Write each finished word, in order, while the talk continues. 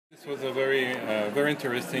This was a very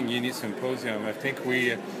interesting YINI symposium. I think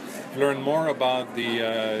we learned more about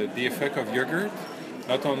the effect of yogurt,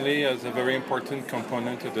 not only as a very important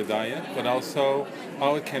component of the diet, but also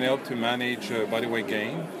how it can help to manage body weight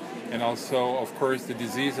gain, and also, of course, the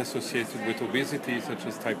disease associated with obesity, such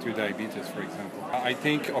as type 2 diabetes, for example. I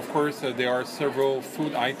think, of course, there are several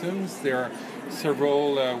food items. There are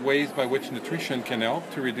several ways by which nutrition can help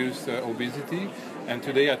to reduce obesity. And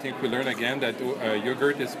today, I think we learn again that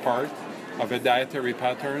yogurt is part of a dietary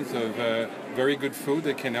patterns of very good food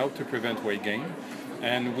that can help to prevent weight gain.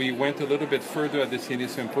 And we went a little bit further at the YINI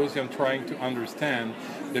symposium trying to understand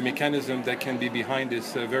the mechanism that can be behind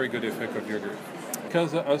this very good effect of yogurt.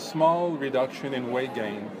 Because a small reduction in weight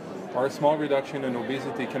gain or a small reduction in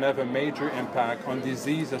obesity can have a major impact on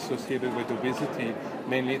disease associated with obesity,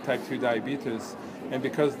 namely type 2 diabetes. And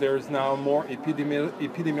because there's now more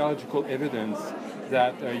epidemiological evidence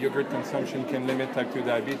that yogurt consumption can limit type 2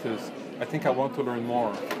 diabetes, I think I want to learn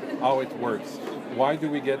more how it works. Why do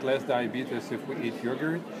we get less diabetes if we eat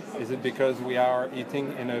yogurt? Is it because we are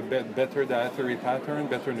eating in a better dietary pattern,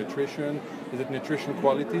 better nutrition? Is it nutrition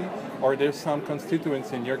quality? Or there's some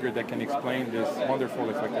constituents in yogurt that can explain this wonderful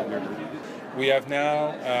effect of yogurt? We have now,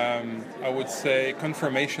 I would say,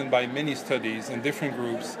 confirmation by many studies in different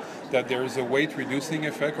groups that there is a weight-reducing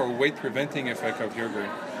effect or weight-preventing effect of yogurt.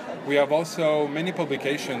 We have also many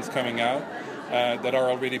publications coming out that are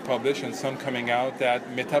already published, and some coming out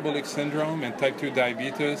that metabolic syndrome and type 2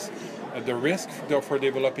 diabetes, the risk for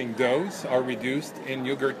developing those are reduced in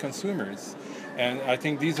yogurt consumers. And I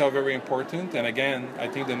think these are very important, and again, I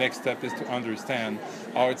think the next step is to understand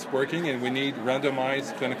how it's working, and we need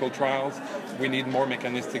randomized clinical trials, we need more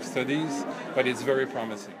mechanistic studies, but it's very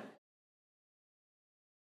promising.